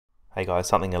Hey guys,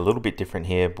 something a little bit different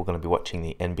here. We're going to be watching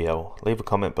the NBL. Leave a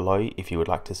comment below if you would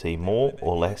like to see more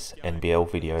or less NBL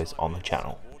videos on the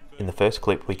channel. In the first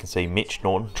clip we can see Mitch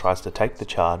Norton tries to take the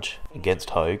charge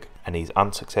against Hogue and he's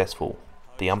unsuccessful.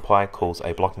 The umpire calls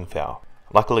a blocking foul.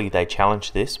 Luckily they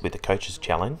challenge this with the coach's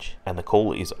challenge and the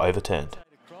call is overturned.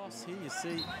 Across here you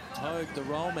see Hogue, the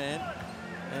roll man,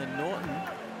 and Norton.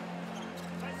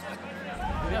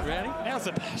 How's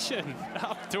the passion?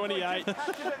 Up 28.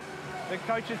 The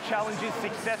coach's challenge is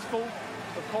successful.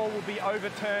 The call will be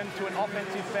overturned to an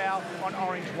offensive foul on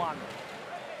Orange 1.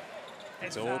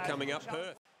 It's all coming up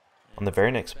Perth. On the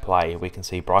very next play we can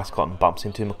see Bryce Cotton bumps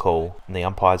into McCall and the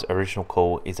umpire's original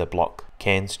call is a block.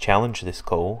 Cairns challenge this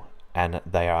call and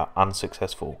they are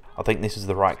unsuccessful. I think this is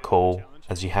the right call,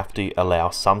 as you have to allow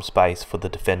some space for the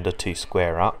defender to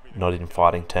square up, not in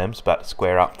fighting terms, but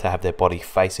square up to have their body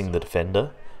facing the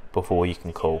defender before you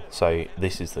can call. So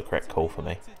this is the correct call for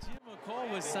me.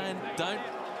 McCall was saying, don't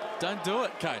do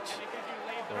it, coach.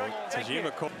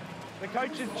 The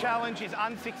coach's challenge is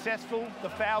unsuccessful. The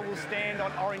foul will stand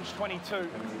on Orange 22.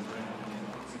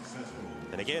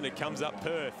 And again, it comes up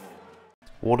Perth.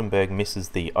 Wardenberg misses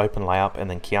the open layup and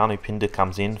then Keanu Pinder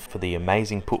comes in for the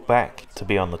amazing putback to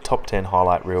be on the top 10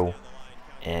 highlight reel,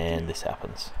 and this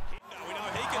happens. We know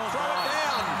he can throw it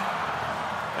down,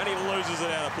 and he loses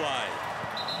it out of play.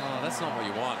 Oh, that's not what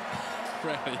you want.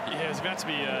 Yeah, it was about to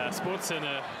be a Sports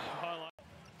Centre highlight.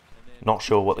 Not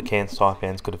sure what the Cairns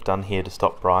Taipans could have done here to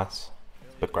stop Bryce,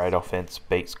 but great offense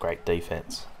beats great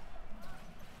defense.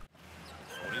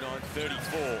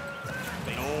 49-34.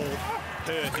 Been all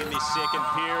Perth in this second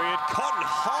period. Cotton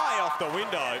high off the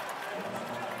window.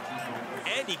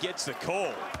 And he gets the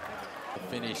call. The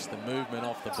finish, the movement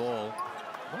off the ball.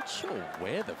 Not sure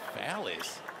where the foul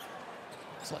is.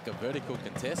 It's like a vertical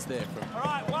contest there from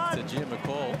to Jim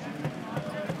McCall.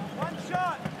 One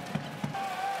shot.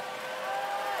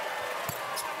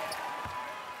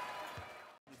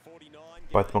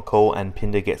 Both McCall and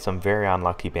Pinder get some very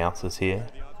unlucky bounces here.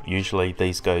 Usually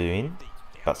these go in,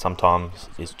 but sometimes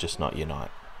it's just not your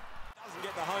night. Doesn't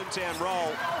get the hometown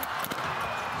roll.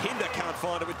 Pinder can't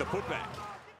find it with the putback.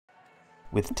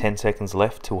 With 10 seconds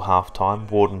left till half time,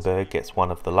 Wardenberg gets one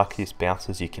of the luckiest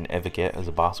bounces you can ever get as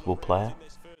a basketball player.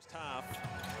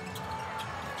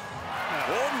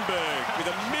 Wardenberg with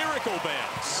a miracle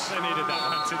bounce. They needed that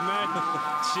once, didn't they?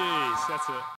 Jeez, that's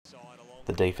it.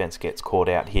 The defense gets caught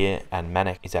out here and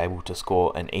Manic is able to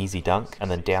score an easy dunk, and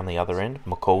then down the other end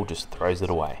McCall just throws it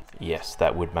away. Yes,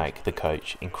 that would make the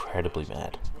coach incredibly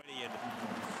mad.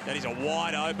 That is a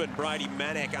wide open Brady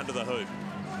Manek under the hoop.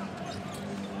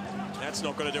 That's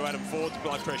not going to do Adam Ford's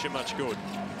blood pressure much good.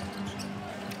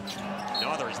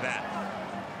 Neither is that.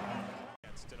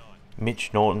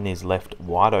 Mitch Norton is left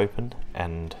wide open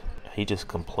and he just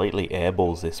completely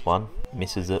airballs this one,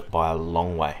 misses it by a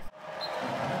long way.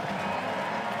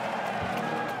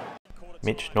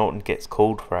 Mitch Norton gets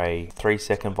called for a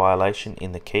 3-second violation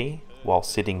in the key while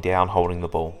sitting down holding the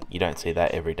ball. You don't see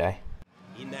that every day.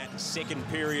 In that second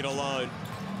period alone,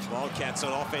 Wildcats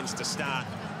on offense to start.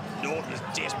 Norton is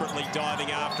desperately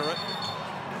diving after it.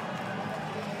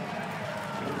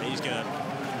 He's going to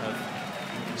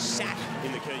sat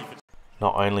in the key.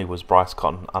 Not only was Bryce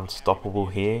Cotton unstoppable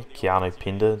here, Keanu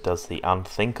Pinder does the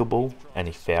unthinkable and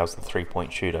he fouls the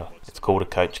 3-point shooter. It's called a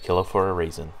coach killer for a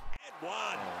reason.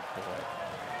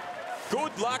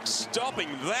 Good luck stopping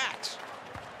that.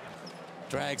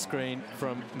 Drag screen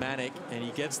from Manic, and he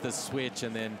gets the switch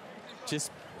and then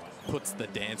just puts the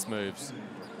dance moves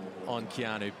on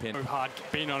Keanu Pinder. Hard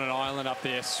being on an island up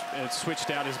there,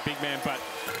 switched out as big man, but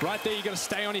right there you got to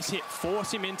stay on his hip,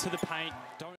 force him into the paint.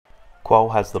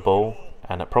 Qual has the ball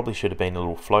and it probably should have been a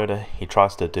little floater. He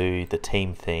tries to do the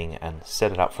team thing and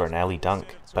set it up for an alley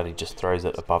dunk, but he just throws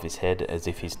it above his head as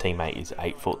if his teammate is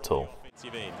 8 foot tall.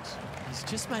 He's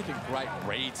just making great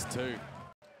reads too.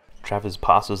 Travers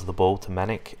passes the ball to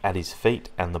Manic at his feet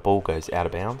and the ball goes out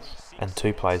of bounds, and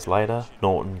 2 plays later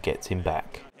Norton gets him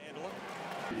back.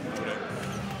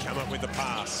 Come up with the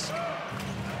pass. And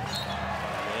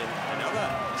another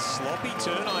sloppy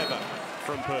turnover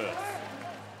from Perth.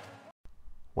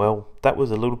 Well, that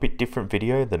was a little bit different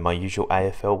video than my usual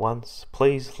AFL ones.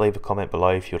 Please leave a comment below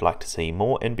if you'd like to see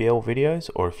more NBL videos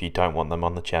or if you don't want them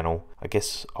on the channel. I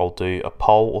guess I'll do a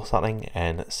poll or something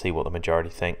and see what the majority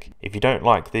think. If you don't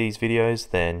like these videos,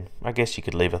 then I guess you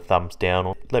could leave a thumbs down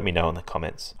or let me know in the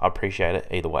comments. I appreciate it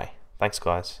either way. Thanks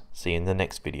guys, see you in the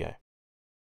next video.